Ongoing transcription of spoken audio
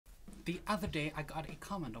The other day I got a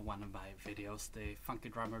comment on one of my videos, the Funky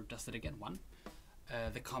Drummer Does It Again one.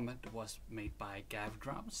 The comment was made by Gav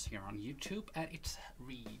Drums here on YouTube, and it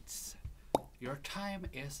reads, "Your time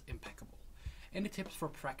is impeccable. Any tips for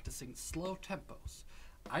practicing slow tempos?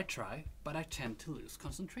 I try, but I tend to lose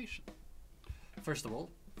concentration." First of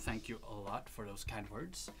all, thank you a lot for those kind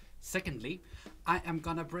words. Secondly, I am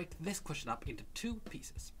gonna break this question up into two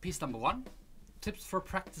pieces. Piece number one, tips for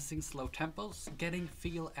practicing slow tempos, getting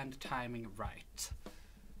feel and timing right.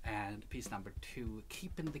 And piece number two,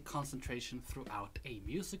 keeping the concentration throughout a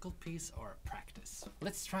musical piece or practice.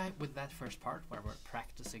 Let's try with that first part where we're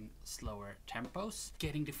practicing slower tempos,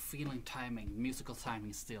 getting the feeling timing, musical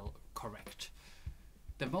timing still correct.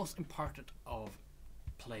 The most important of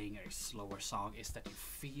playing a slower song is that you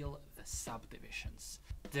feel the subdivisions.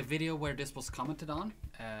 The video where this was commented on,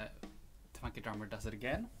 Funky Drummer Does It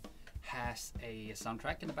Again, has a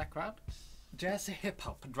soundtrack in the background. Jazzy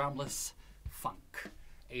hip-hop, drumless funk,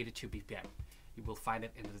 82 BPM. You will find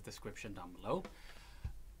it in the description down below.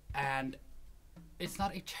 And it's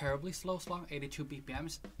not a terribly slow song, 82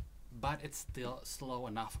 BPMs, but it's still slow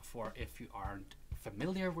enough for if you aren't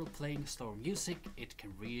familiar with playing slower music, it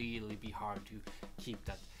can really be hard to keep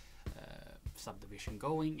that subdivision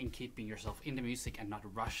going and keeping yourself in the music and not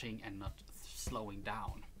rushing and not slowing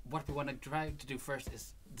down. What we want to try to do first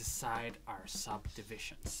is decide our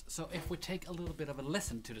subdivisions. So if we take a little bit of a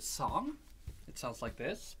listen to the song, it sounds like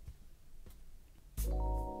this.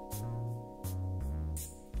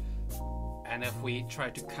 And if we try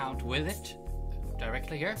to count with it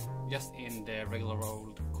directly here, just in the regular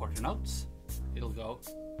old quarter notes, it'll go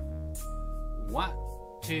 1,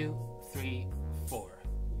 2, 3, 4.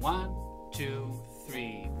 1, 2,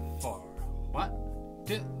 3, 4. 1,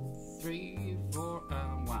 2, 3, 4.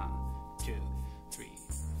 1, 2, 3,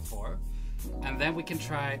 4. And then we can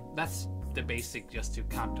try, that's the basic just to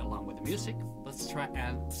count along with the music. Let's try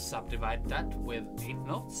and subdivide that with 8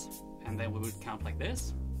 notes. And then we would count like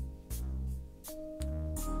this.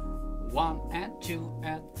 1 and 2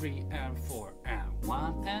 and 3 and 4 and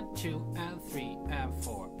 1 and 2 and 3 and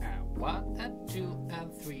 4 and 1 and 2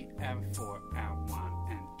 and 3 and 4 and 1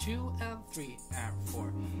 and 2 and 3 and 4.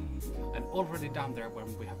 And already down there,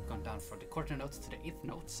 when we have gone down from the quarter notes to the 8th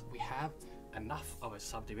notes, we have enough of a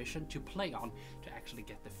subdivision to play on to actually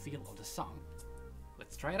get the feel of the song.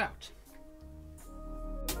 Let's try it out.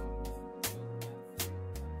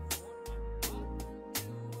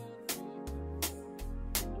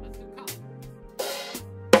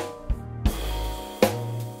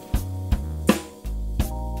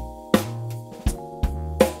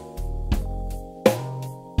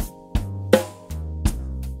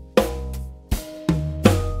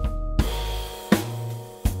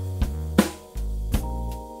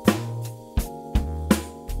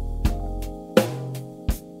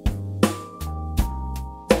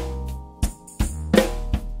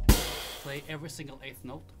 Every single 8th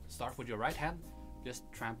note, start with your right hand, just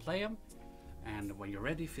try and play them, and when you're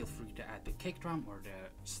ready, feel free to add the kick drum or the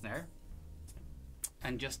snare,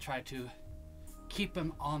 and just try to keep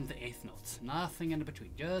them on the 8th notes, nothing in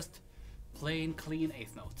between, just plain clean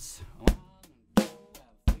 8th notes. 1 and 2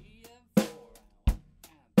 and 3 and 4 and 1 and 2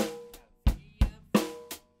 and 3 and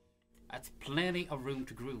 4. That's plenty of room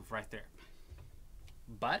to groove right there.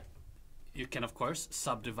 But you can of course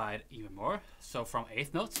subdivide even more, so from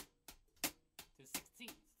 8th notes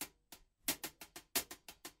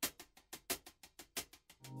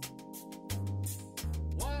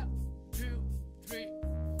 1, 2, 3,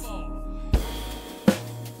 4.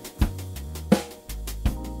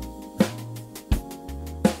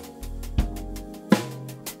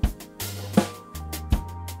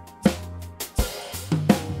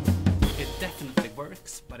 It definitely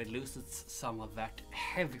works, but it loses some of that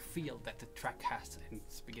heavy feel that the track has in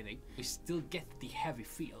its beginning. We still get the heavy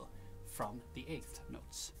feel from the 8th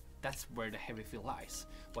notes. That's where the heavy feel lies.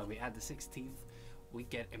 When we add the 16th, we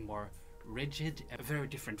get a more rigid, a very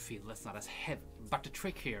different feel. That's not as heavy. But the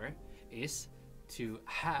trick here is to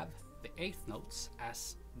have the 8th notes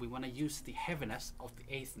as we want to use the heaviness of the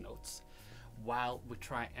 8th notes, while we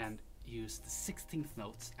try and use the 16th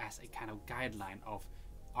notes as a kind of guideline of,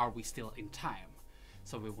 are we still in time?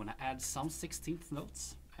 So we want to add some 16th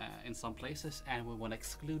notes in some places, and we want to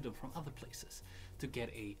exclude them from other places to get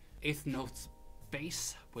a 8th note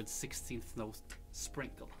bass with 16th note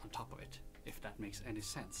sprinkle on top of it, if that makes any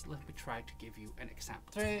sense. Let me try to give you an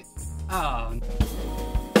example. 3.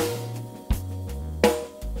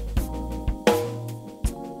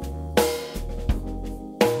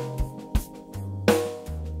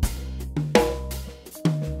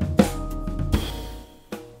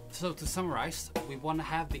 So to summarize, we want to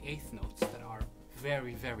have the 8th notes that are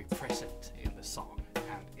very, very present in the song,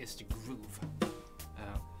 and is the groove.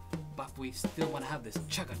 But we still want to have this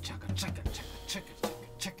chugga chugga chugga chugga chugga chugga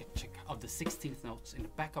chugga chugga of the 16th notes in the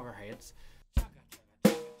back of our heads. Chugga chugga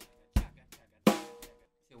chugga chugga chugga chugga.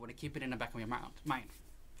 So you want to keep it in the back of your mind.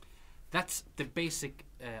 That's the basic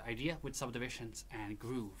idea with subdivisions and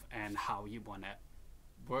groove, and how you want to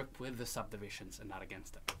work with the subdivisions and not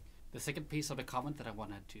against them. The second piece of the comment that I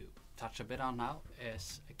wanted to touch a bit on now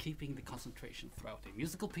is keeping the concentration throughout a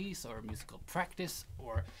musical piece or musical practice,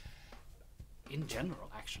 or in general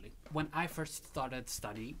actually. When I first started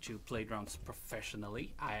studying to play drums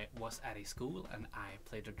professionally, I was at a school and I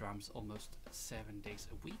played the drums almost 7 days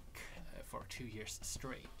a week for 2 years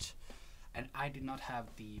straight. And I did not have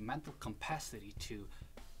the mental capacity to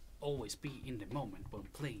always be in the moment when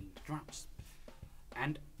playing the drums.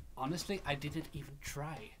 And honestly, I didn't even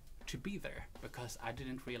try to be there because I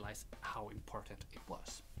didn't realize how important it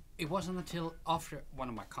was. It wasn't until after one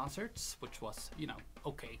of my concerts, which was, you know,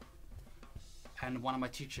 okay, and one of my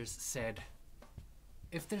teachers said,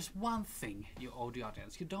 if there's one thing you owe the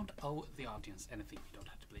audience, you don't owe the audience anything. You don't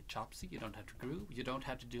have to play chopsy, you don't have to groove, you don't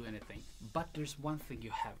have to do anything. But there's one thing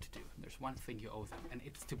you have to do. There's one thing you owe them, and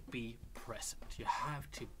it's to be present. You have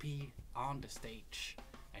to be on the stage,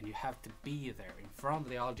 and you have to be there in front of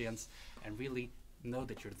the audience and really know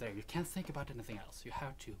that you're there. You can't think about anything else. You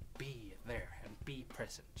have to be there and be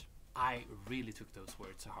present. I really took those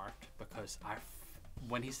words to heart because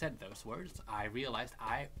when he said those words, I realized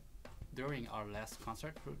during our last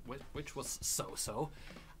concert, which was so,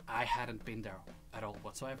 I hadn't been there at all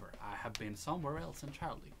whatsoever. I have been somewhere else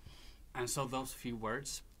entirely. And so those few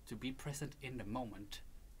words, to be present in the moment,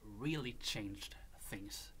 really changed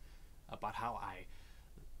things about how I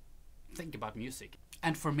think about music.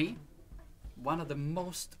 And for me, one of the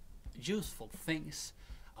most useful things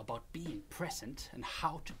about being present and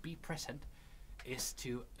how to be present is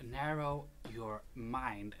to narrow your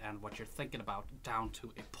mind and what you're thinking about down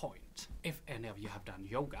to a point. If any of you have done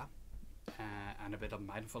yoga and a bit of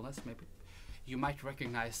mindfulness maybe, you might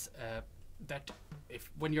recognize that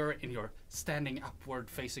when you're in your standing upward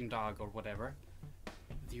facing dog or whatever,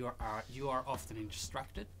 you are often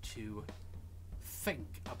instructed to think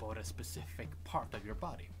about a specific part of your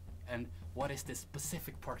body. And what is this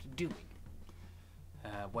specific part doing?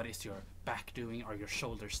 What is your back doing? Are your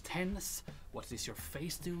shoulders tense? What is your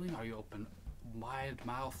face doing? Are you open, wide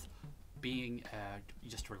mouth, being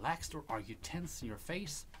just relaxed, or are you tense in your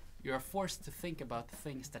face? You are forced to think about the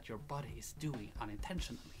things that your body is doing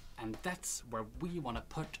unintentionally. And that's where we want to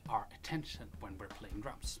put our attention when we're playing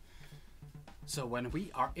drums. So when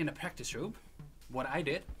we are in a practice room, what I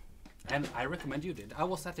did, and I recommend you did, I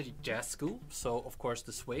was at a jazz school, so of course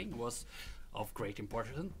the swing was of great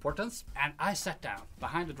importance, and I sat down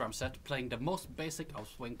behind the drum set playing the most basic of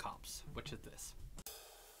swing comps, which is this.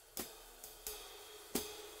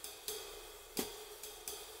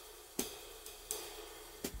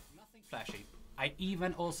 Nothing flashy. I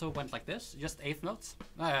even also went like this, just eighth notes,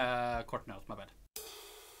 quarter notes, my bad.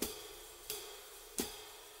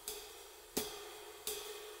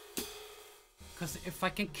 Because if I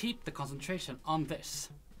can keep the concentration on this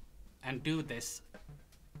and do this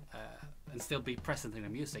and still be present in the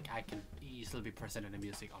music, I can easily be present in the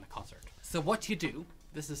music on a concert. So what you do,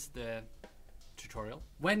 this is the tutorial.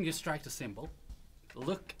 When you strike the cymbal,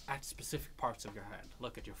 look at specific parts of your hand.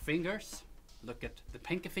 Look at your fingers, look at the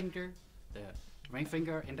pinky finger, the ring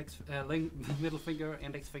finger, middle finger,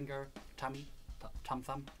 index finger,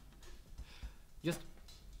 thumb.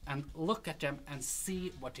 And look at them and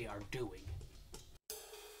see what they are doing.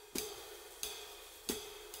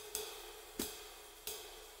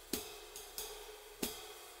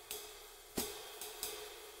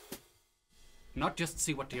 Not just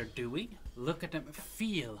see what they're doing, look at them,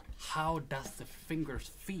 feel how does the fingers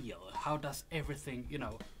feel, how does everything,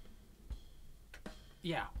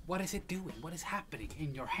 what is it doing, what is happening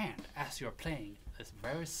in your hand as you're playing this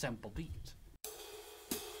very simple beat.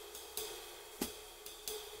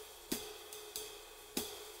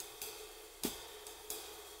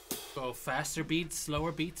 Go faster beats,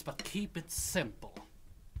 slower beats, but keep it simple.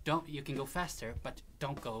 You can go faster, but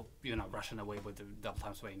don't go, rushing away with the double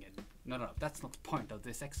time swing. No, that's not the point of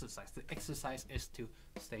this exercise. The exercise is to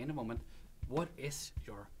stay in the moment. What is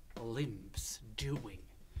your limbs doing?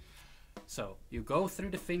 So you go through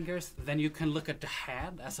the fingers, then you can look at the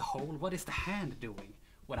hand as a whole. What is the hand doing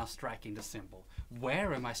when I'm striking the cymbal?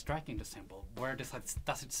 Where am I striking the cymbal? Where does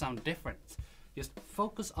it sound different? Just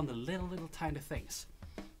focus on the little tiny things.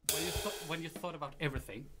 When you thought about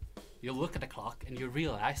everything, you look at the clock and you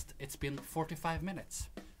realized it's been 45 minutes.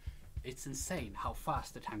 It's insane how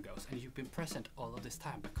fast the time goes, and you've been present all of this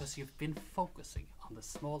time because you've been focusing on the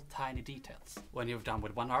small, tiny details. When you're done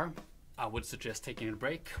with one arm, I would suggest taking a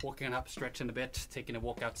break, walking up, stretching a bit, taking a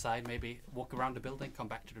walk outside, maybe walk around the building, come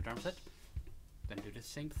back to the drum set. Then do the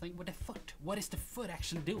same thing with the foot. What is the foot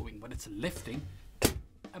actually doing when it's lifting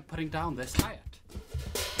and putting down this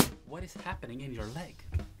Hihat? What is happening in your leg?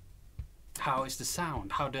 How is the sound?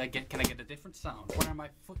 Can I get a different sound? Where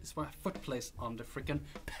is my foot placed on the freaking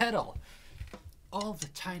pedal? All the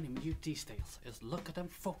tiny minute details is look at them,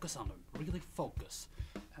 focus on them, really focus,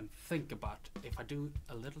 and think about if I do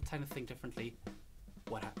a little tiny thing differently,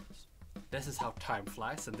 what happens? This is how time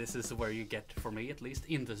flies, and this is where you get, for me at least,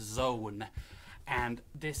 in the zone. And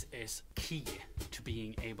this is key to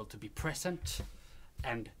being able to be present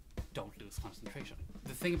and don't lose concentration.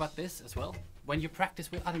 The thing about this as well, when you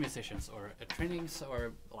practice with other musicians or at trainings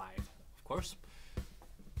or live, of course,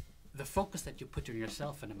 the focus that you put on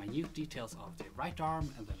yourself and the minute details of the right arm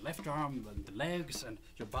and the left arm and the legs and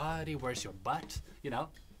your body, where's your butt, you know,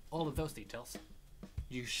 all of those details,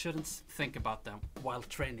 you shouldn't think about them while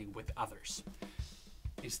training with others.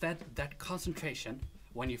 Instead, that concentration,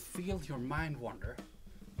 when you feel your mind wander,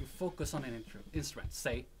 you focus on an instrument.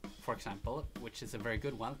 Say, for example, which is a very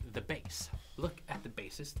good one, the bass. Look at the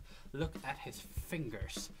bassist, look at his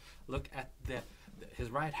fingers, look at his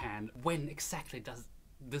right hand. When exactly does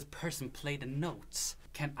this person play the notes?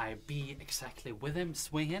 Can I be exactly with him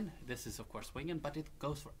swinging? This is of course swinging, but it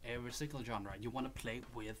goes for every single genre. You want to play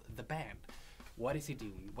with the band. What is he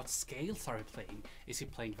doing? What scales are he playing? Is he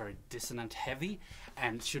playing very dissonant heavy?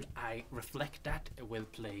 And should I reflect that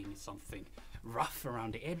with playing something rough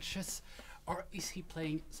around the edges? Or is he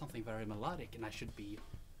playing something very melodic and I should be,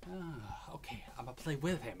 okay, I'm gonna play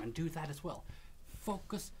with him and do that as well.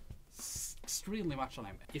 Focus extremely much on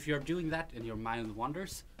him. If you're doing that and your mind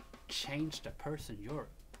wanders, change the person you're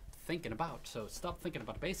thinking about. So stop thinking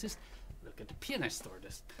about the bassist, look at the pianist or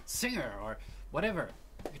the singer or whatever,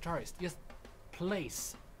 guitarist. Just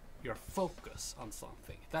place your focus on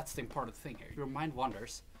something. That's the important thing here. Your mind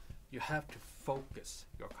wanders, you have to focus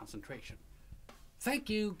your concentration. Thank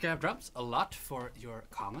you, Gav Drums, a lot for your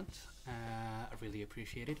comment. I really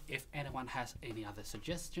appreciate it. If anyone has any other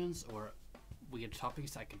suggestions or weird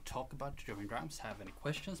topics I can talk about during drums, have any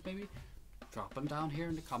questions maybe, drop them down here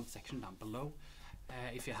in the comment section down below.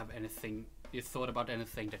 If you have anything, you thought about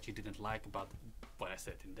anything that you didn't like about what I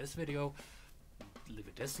said in this video, leave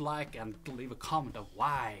a dislike and leave a comment of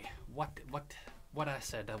why, what I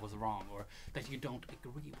said that was wrong or that you don't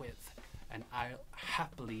agree with, and I'll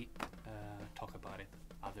happily talk about it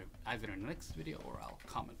either in the next video or I'll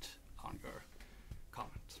comment on your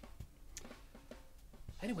comment.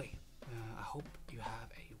 Anyway, I hope you have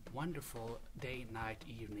a wonderful day, night,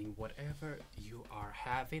 evening, whatever you are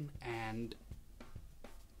having, and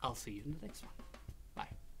I'll see you in the next one.